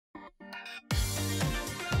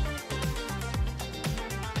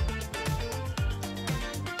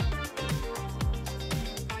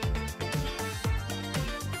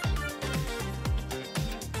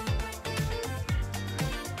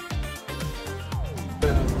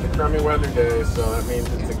crummy weather day, so that means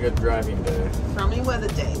it's a good driving day. Crummy weather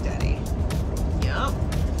day, Daddy. Yep.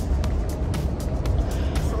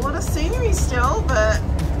 It's a lot of scenery still, but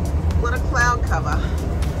a lot of cloud cover.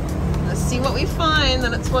 Let's see what we find,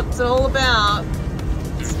 and it's what it's all about.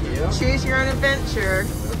 Yep. Choose your own adventure.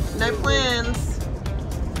 No plans.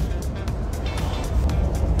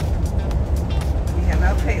 We have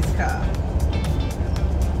our pace car.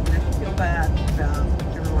 Never feel bad about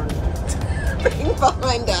everyone being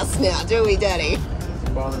behind us now, do we, Daddy?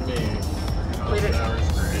 Doesn't bother me. We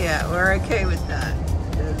yeah, we're okay with that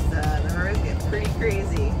because the roads get pretty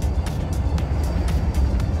crazy.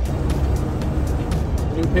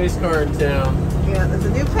 New pace car in town. Yeah, there's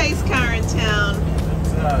a new pace car in town.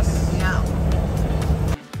 That's us. Yeah.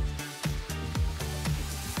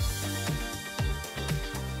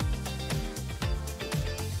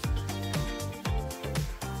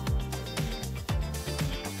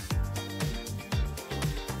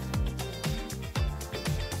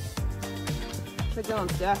 How's it going,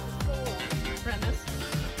 Steph?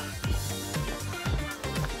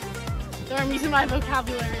 So I'm using my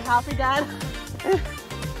vocabulary. Happy, Dad?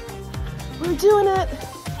 We're doing it.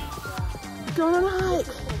 Going on a hike.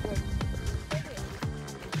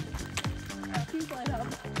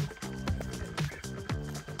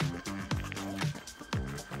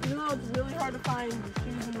 Even though it's really hard to find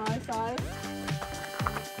shoes in my size.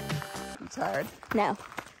 You tired? No.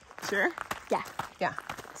 Sure? Yeah. Yeah.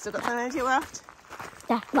 Still got some energy left?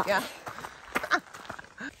 Yeah. No. Yeah.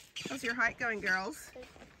 How's your hike going, girls?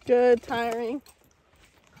 Good, tiring.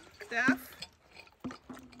 Steph?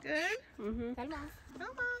 Good? Mm-hmm. Hello.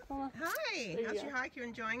 Hi. How's your hike? You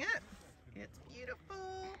enjoying it? It's beautiful.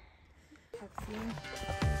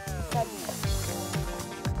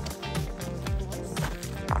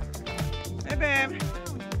 Hey, babe.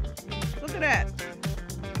 Look at that.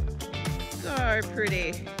 So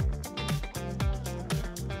pretty.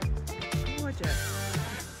 Gorgeous.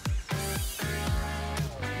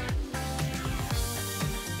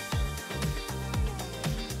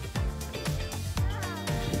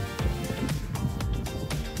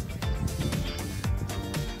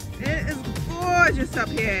 It is gorgeous up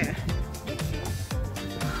here.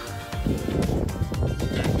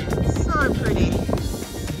 So pretty.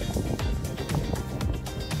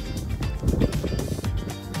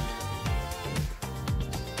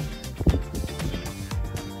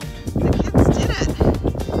 The kids did it.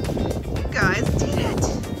 You guys did it.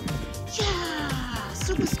 Yeah,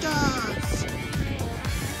 superstars.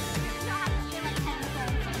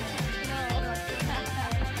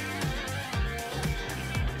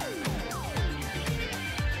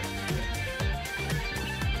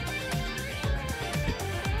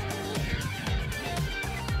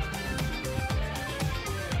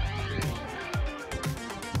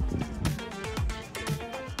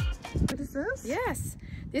 What is this? Yes,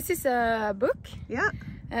 this is a book. Yeah.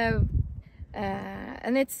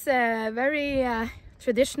 And it's very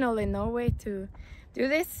traditional in Norway to do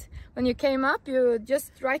this. When you came up, you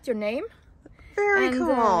just write your name. Very and,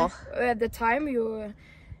 cool. At the time you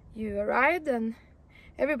arrived, and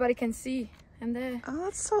everybody can see. And Oh,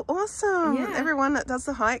 that's so awesome. Yeah. Everyone that does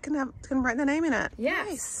the hike can write their name in it. Yes.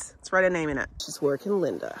 Nice. Let's write a name in it. She's working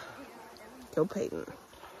Linda. Go Peyton.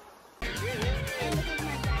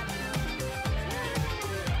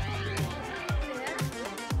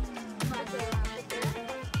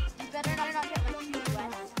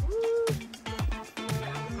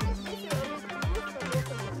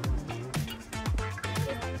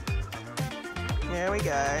 There we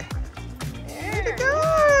go. There we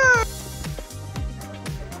go.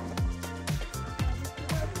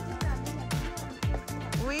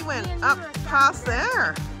 We went up past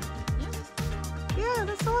there. Yeah,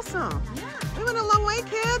 that's awesome. We went a long way,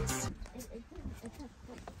 kids.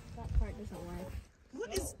 That part doesn't work.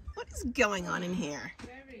 What is going on in here?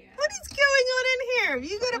 What is going on in here? Have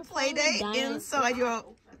you got a play date inside your...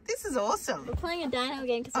 This is awesome. We're playing a dino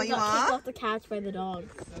game because we you got kicked are? off the couch by the dog.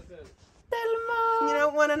 You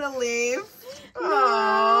don't want her to leave?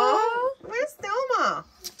 Oh, where's Thelma?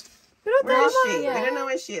 Where is she? Yeah. We don't know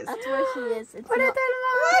where she is. That's where she is. It's What? not...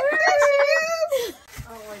 There she is!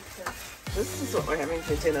 This is what we're having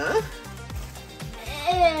for dinner.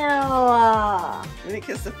 Ew. Let me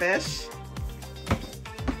kiss the fish.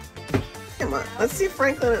 Come on, let's see if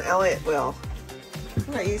Franklin and Elliot will. What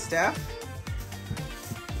about you, Steph?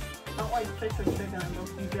 I don't like fish or chicken. I don't know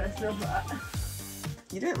if you guys know that.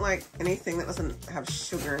 You don't like anything that doesn't have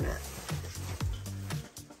sugar in it.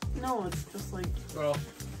 No, it's just like... Well,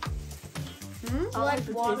 I like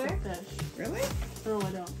the water? taste of fish. Really? No,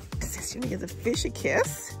 I don't. Is you want to give the fish a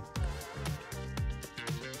kiss?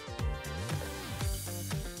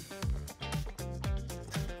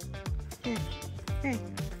 Hey,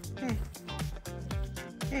 hey,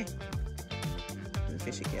 hey. Give the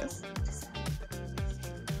fish a kiss.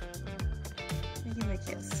 Give him a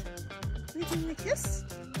kiss. Will you give him a kiss?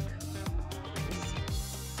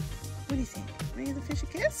 What do you think? Will you give the fish a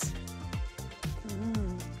kiss?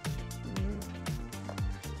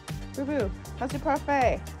 Boo Boo, how's your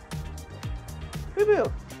parfait? Boo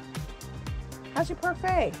Boo, how's your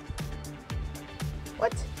parfait?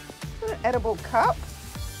 What? What an edible cup?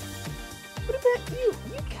 What about you?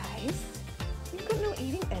 You guys, you've got no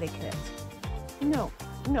eating etiquette. No,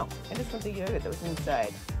 no. I just want the yogurt that was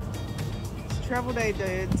inside. It's travel day,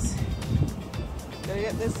 dudes. Gotta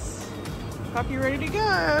get this puppy ready to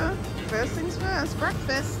go. First things first,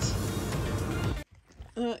 breakfast.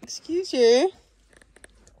 Excuse you.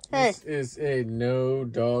 Hey. This is a no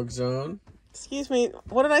dog zone. Excuse me.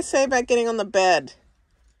 What did I say about getting on the bed?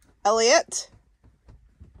 Elliot?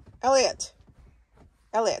 Elliot.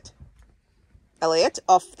 Elliot. Elliot,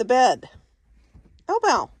 off the bed.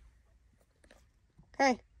 Elbow.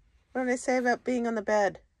 Okay. What did I say about being on the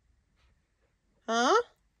bed? Huh?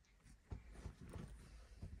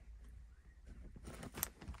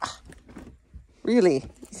 Really?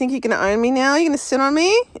 You think you're going to own me now? You're going to sit on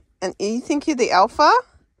me? And you think you're the alpha?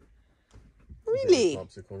 Really?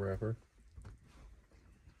 Popsicle wrapper.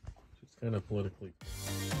 It's kind of politically.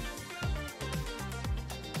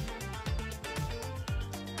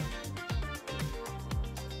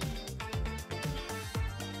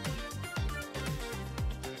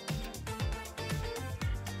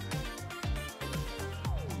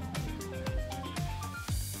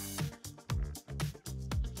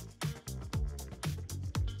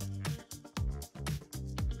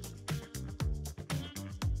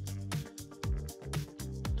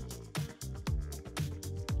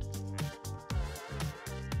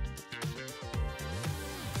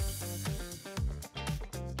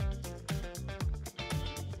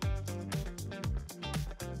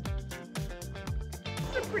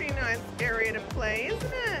 It's a pretty nice area to play,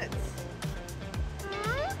 isn't it?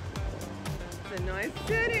 Huh? It's a nice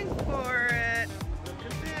setting for it. Look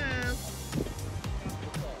at this.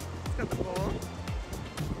 It's got the bowl.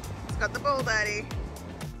 It's got the bowl, Daddy.